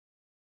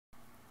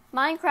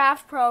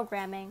Minecraft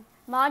Programming,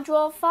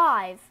 Module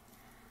 5,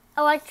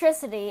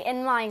 Electricity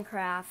in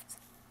Minecraft,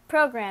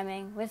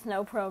 Programming with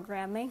no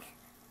programming.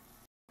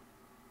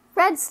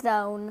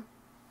 Redstone.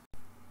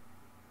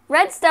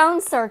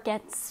 Redstone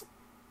circuits.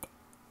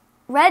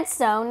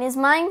 Redstone is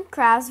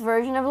Minecraft's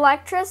version of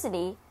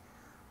electricity.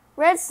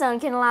 Redstone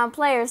can allow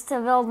players to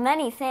build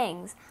many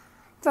things,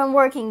 from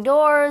working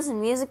doors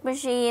and music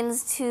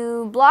machines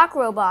to block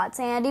robots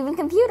and even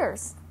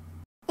computers.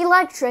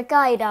 Electric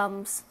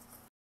items.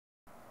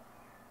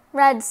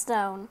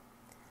 Redstone.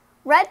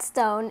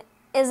 Redstone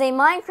is a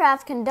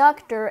Minecraft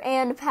conductor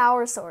and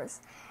power source.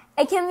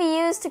 It can be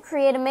used to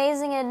create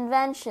amazing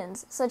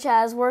inventions, such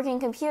as working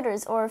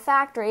computers or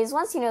factories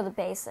once you know the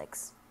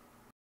basics.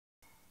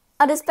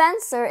 A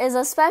dispenser is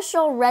a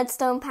special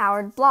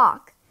redstone-powered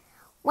block.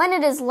 When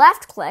it is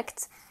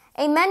left-clicked,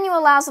 a menu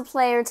allows a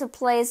player to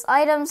place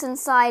items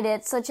inside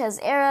it, such as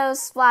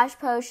arrows, splash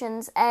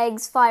potions,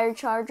 eggs, fire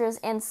chargers,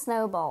 and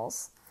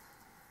snowballs.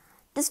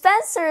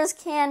 Dispensers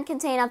can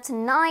contain up to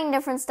 9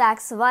 different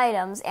stacks of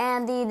items,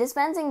 and the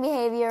dispensing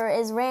behavior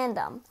is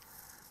random.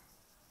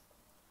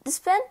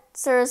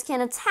 Dispensers can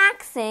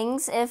attack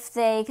things if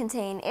they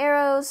contain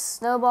arrows,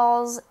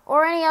 snowballs,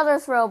 or any other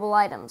throwable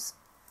items.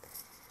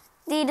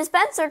 The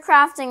dispenser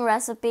crafting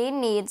recipe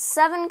needs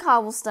 7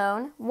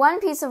 cobblestone, 1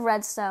 piece of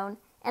redstone,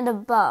 and a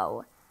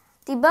bow.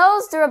 The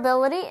bow's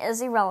durability is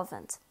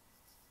irrelevant.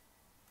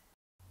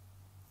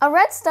 A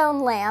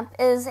redstone lamp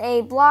is a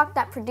block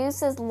that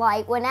produces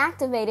light when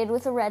activated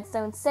with a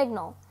redstone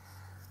signal.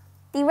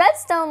 The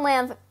redstone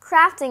lamp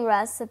crafting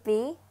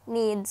recipe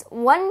needs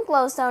 1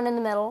 glowstone in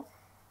the middle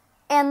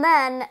and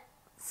then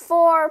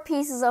 4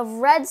 pieces of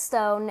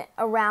redstone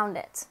around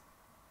it.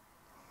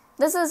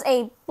 This is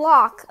a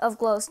block of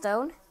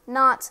glowstone,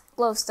 not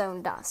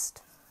glowstone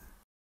dust.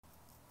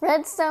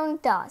 Redstone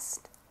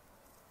dust.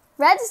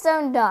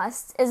 Redstone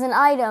dust is an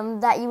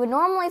item that you would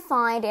normally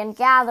find and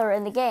gather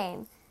in the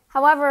game.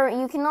 However,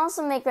 you can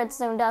also make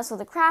redstone dust with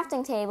a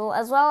crafting table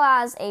as well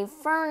as a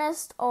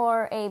furnace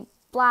or a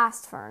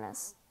blast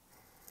furnace.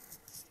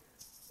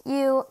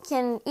 You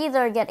can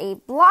either get a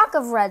block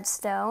of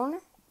redstone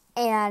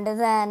and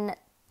then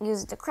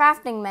use the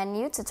crafting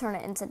menu to turn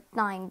it into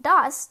 9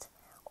 dust,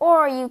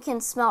 or you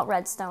can smelt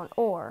redstone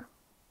ore.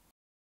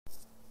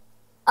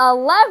 A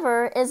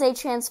lever is a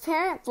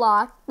transparent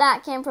block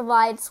that can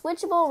provide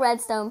switchable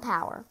redstone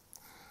power.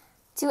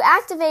 To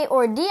activate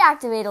or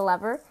deactivate a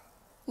lever,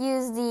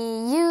 use the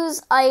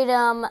Use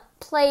Item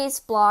Place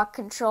block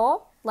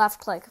control,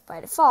 left click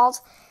by default.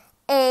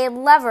 A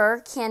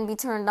lever can be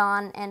turned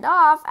on and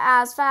off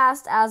as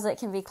fast as it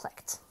can be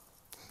clicked.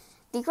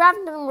 The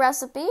crafting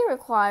recipe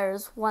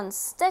requires 1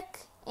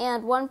 stick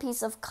and 1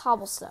 piece of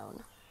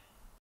cobblestone.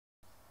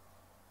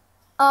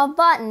 A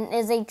button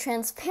is a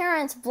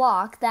transparent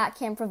block that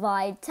can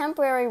provide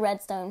temporary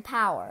redstone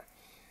power.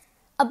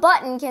 A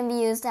button can be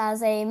used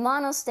as a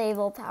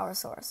monostable power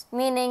source,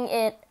 meaning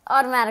it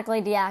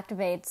automatically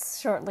deactivates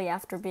shortly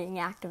after being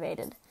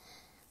activated.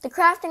 The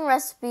crafting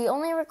recipe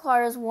only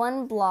requires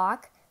 1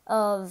 block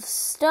of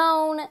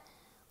stone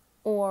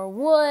or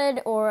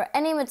wood or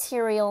any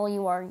material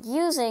you are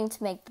using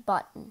to make the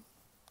button.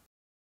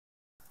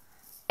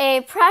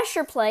 A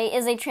pressure plate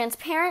is a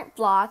transparent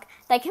block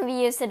that can be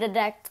used to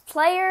detect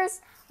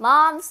players,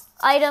 mobs,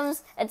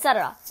 items,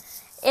 etc.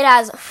 It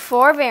has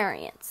 4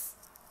 variants.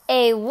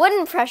 A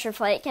wooden pressure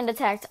plate can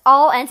detect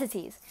all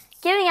entities,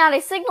 giving out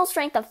a signal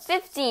strength of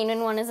 15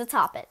 when one is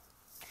atop it.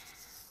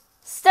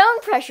 Stone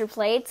pressure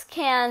plates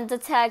can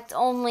detect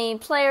only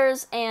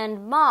players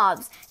and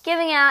mobs,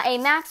 giving out a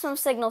maximum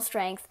signal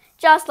strength,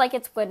 just like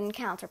its wooden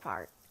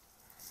counterpart.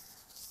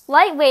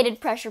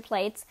 Light-weighted pressure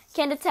plates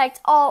can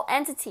detect all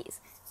entities,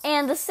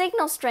 and the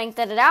signal strength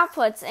that it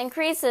outputs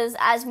increases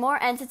as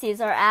more entities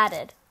are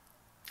added.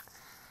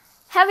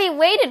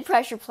 Heavy-weighted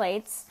pressure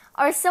plates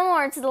are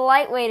similar to the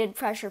light-weighted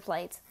pressure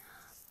plates,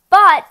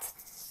 but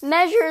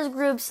measures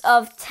groups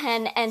of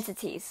 10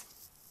 entities.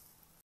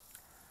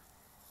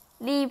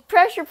 The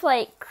pressure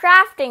plate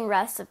crafting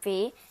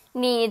recipe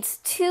needs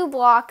 2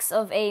 blocks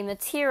of a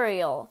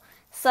material,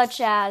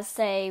 such as,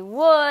 say,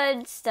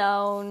 wood,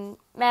 stone,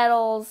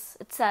 metals,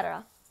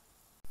 etc.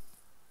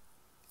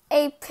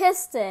 A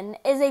piston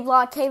is a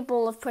block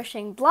capable of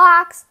pushing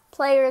blocks,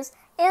 players,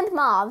 and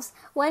mobs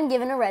when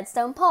given a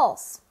redstone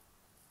pulse.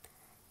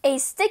 A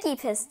sticky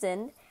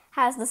piston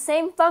has the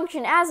same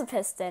function as a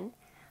piston,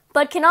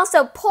 but can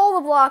also pull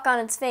the block on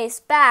its face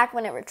back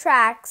when it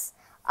retracts,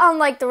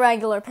 unlike the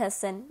regular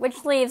piston,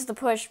 which leaves the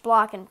pushed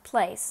block in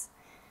place.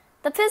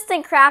 The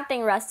piston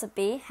crafting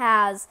recipe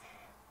has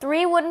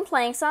 3 wooden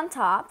planks on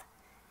top,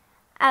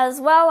 as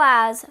well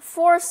as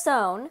 4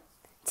 stone,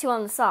 2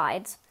 on the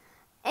sides,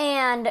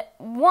 and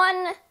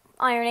 1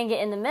 iron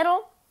ingot in the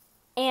middle,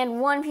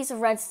 and 1 piece of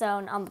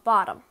redstone on the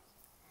bottom.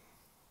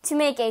 To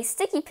make a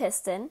sticky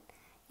piston,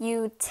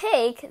 you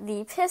take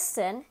the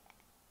piston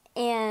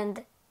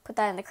and put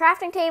that in the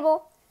crafting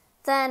table,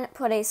 then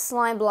put a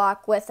slime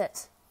block with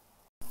it.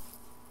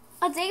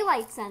 A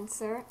daylight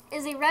sensor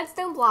is a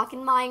redstone block in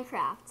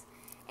Minecraft.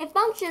 It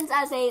functions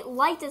as a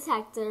light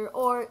detector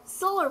or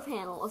solar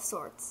panel of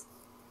sorts.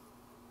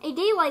 A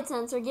daylight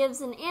sensor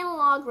gives an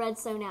analog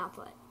redstone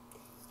output.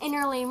 In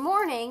early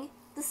morning,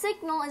 the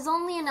signal is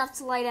only enough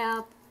to light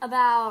up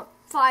about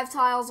 5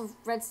 tiles of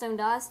redstone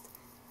dust.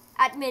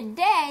 At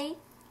midday,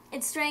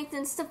 it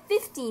strengthens to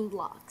 15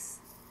 blocks.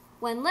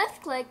 When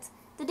left-clicked,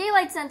 the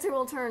daylight sensor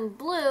will turn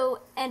blue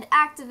and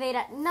activate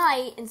at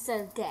night instead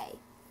of day.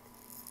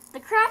 The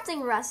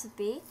crafting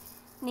recipe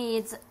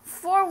needs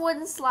 4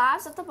 wooden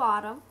slabs at the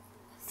bottom,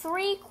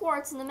 3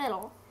 quartz in the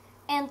middle,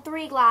 and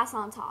 3 glass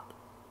on top.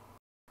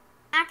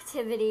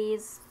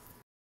 Activities: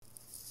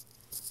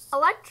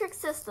 Electric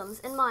systems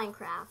in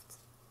Minecraft.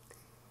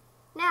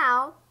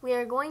 Now, we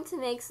are going to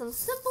make some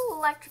simple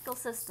electrical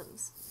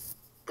systems.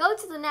 Go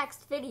to the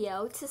next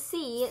video to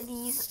see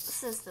these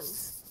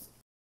systems.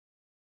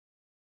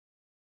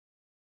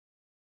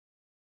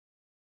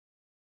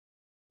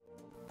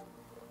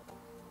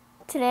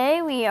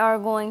 Today we are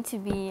going to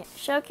be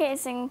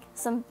showcasing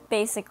some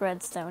basic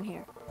redstone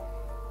here.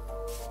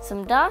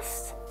 Some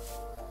dust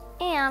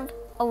and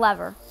a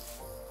lever.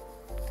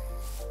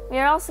 We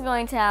are also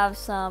going to have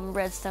some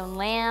redstone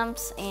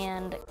lamps,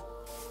 and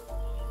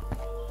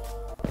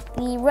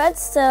the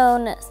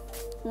redstone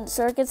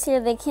circuits here,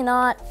 they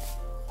cannot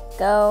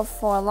go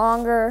for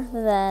longer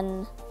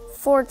than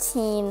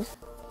 14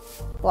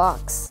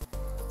 blocks.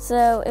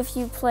 So if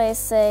you place,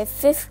 say,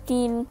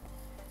 15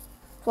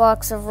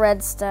 blocks of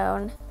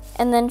redstone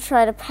and then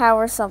try to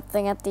power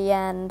something at the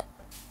end,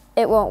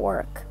 it won't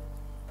work.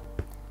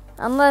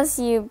 Unless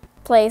you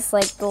place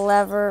like the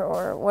lever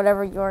or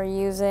whatever you're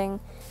using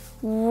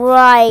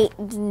right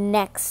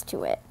next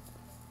to it.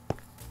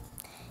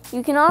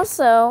 You can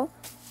also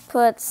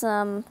put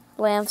some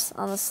lamps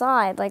on the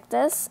side like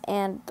this,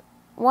 and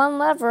one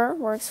lever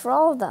works for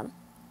all of them.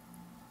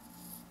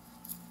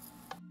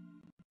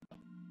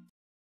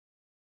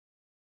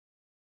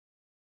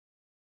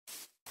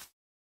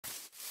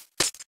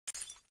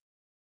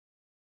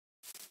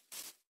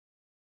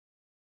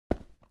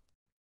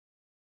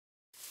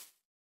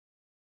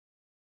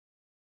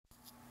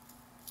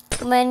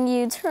 When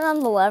you turn on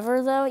the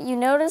lever, though, you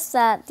notice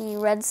that the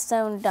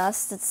redstone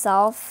dust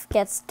itself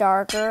gets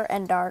darker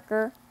and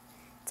darker.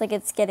 It's like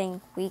it's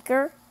getting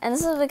weaker. And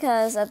this is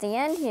because at the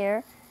end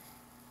here,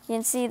 you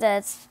can see that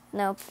it's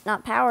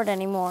not powered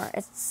anymore.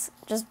 It's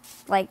just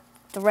like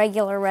the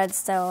regular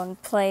redstone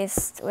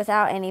placed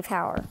without any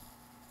power.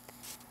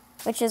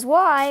 Which is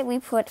why we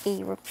put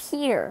a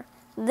repeater.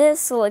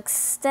 This will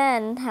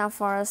extend how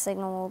far a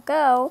signal will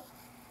go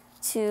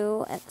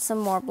to some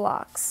more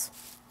blocks.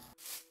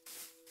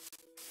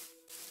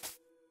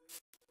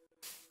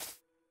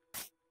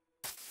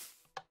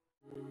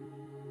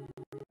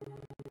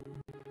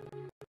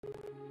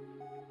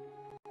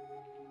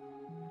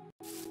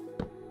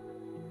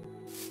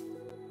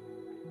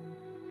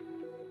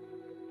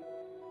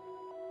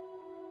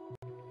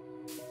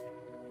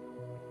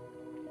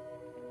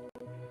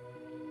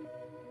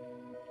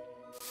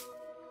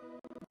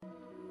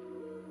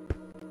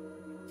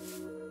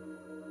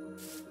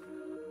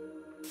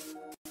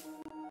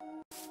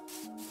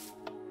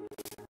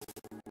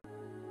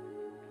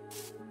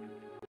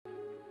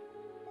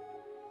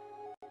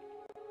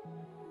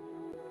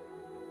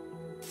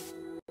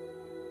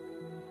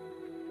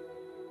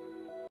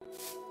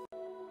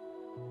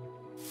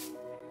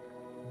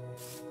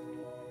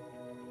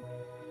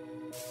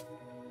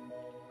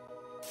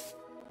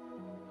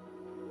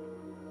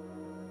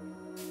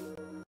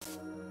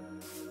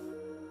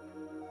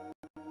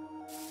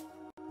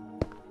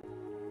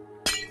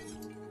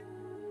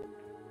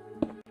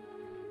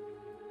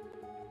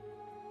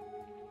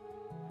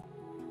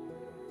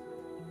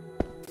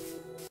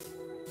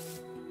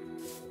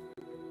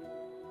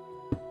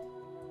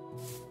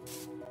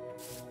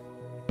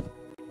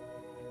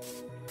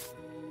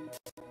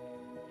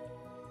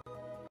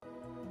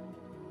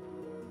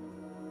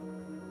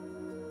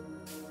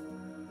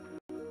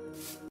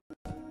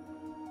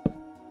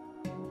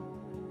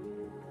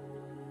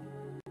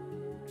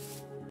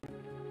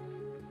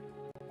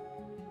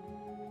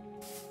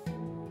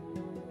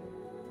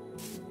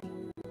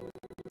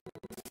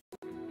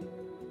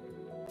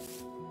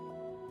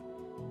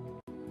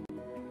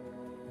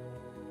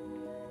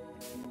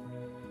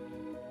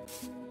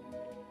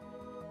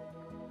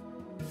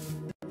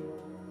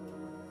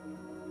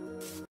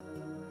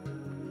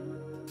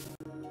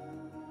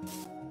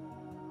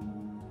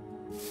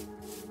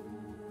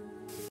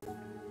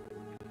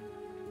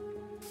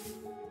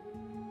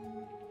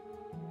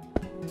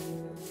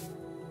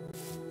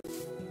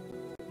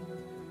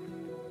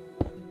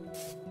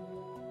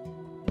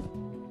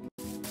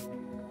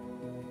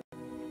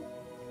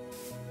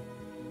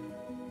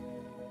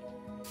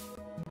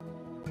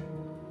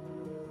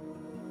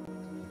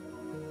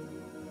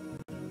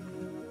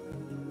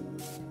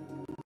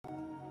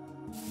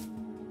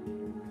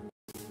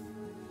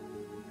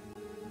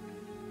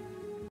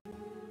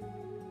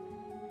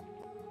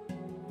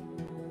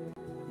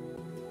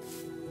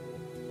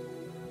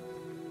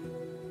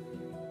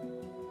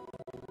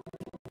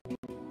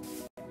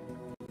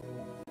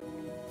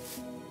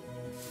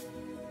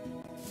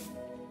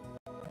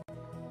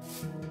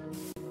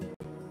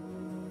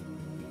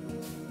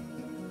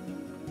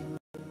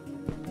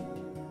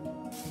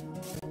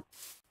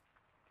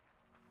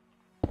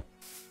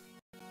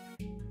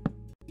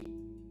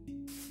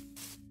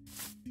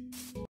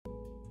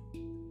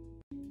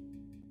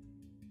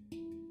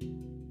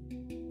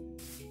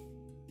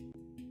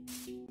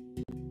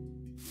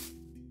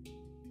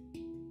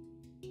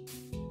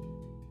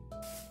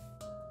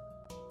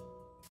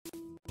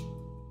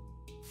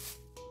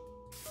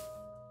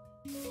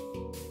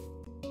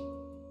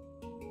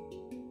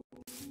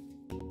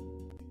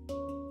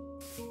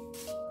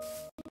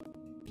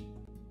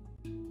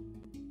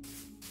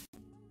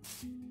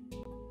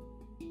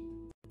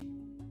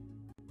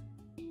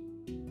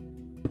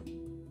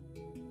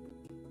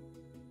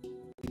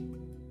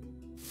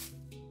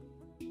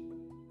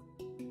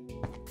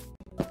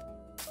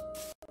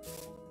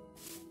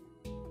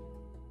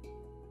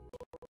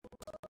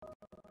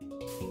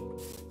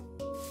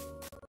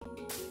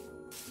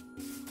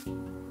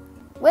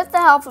 With the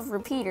help of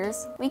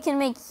repeaters, we can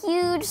make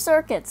huge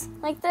circuits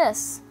like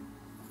this.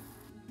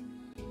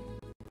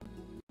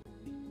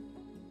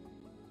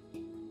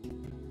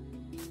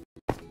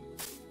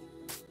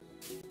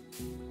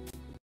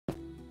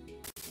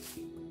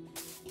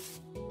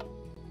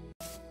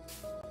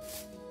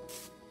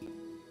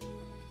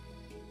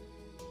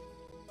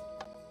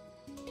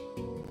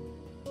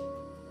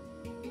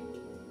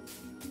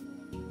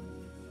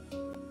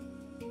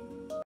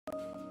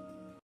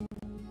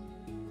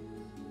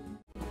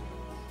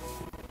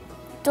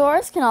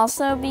 Doors can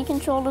also be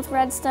controlled with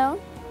redstone.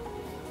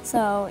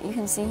 So you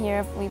can see here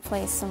if we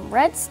place some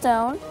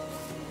redstone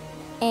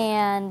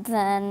and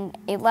then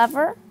a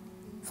lever,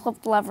 flip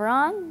the lever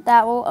on,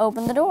 that will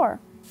open the door.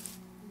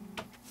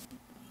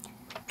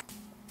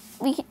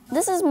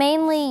 This is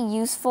mainly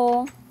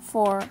useful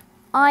for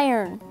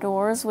iron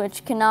doors,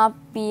 which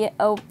cannot be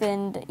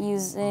opened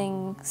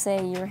using,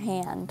 say, your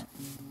hand.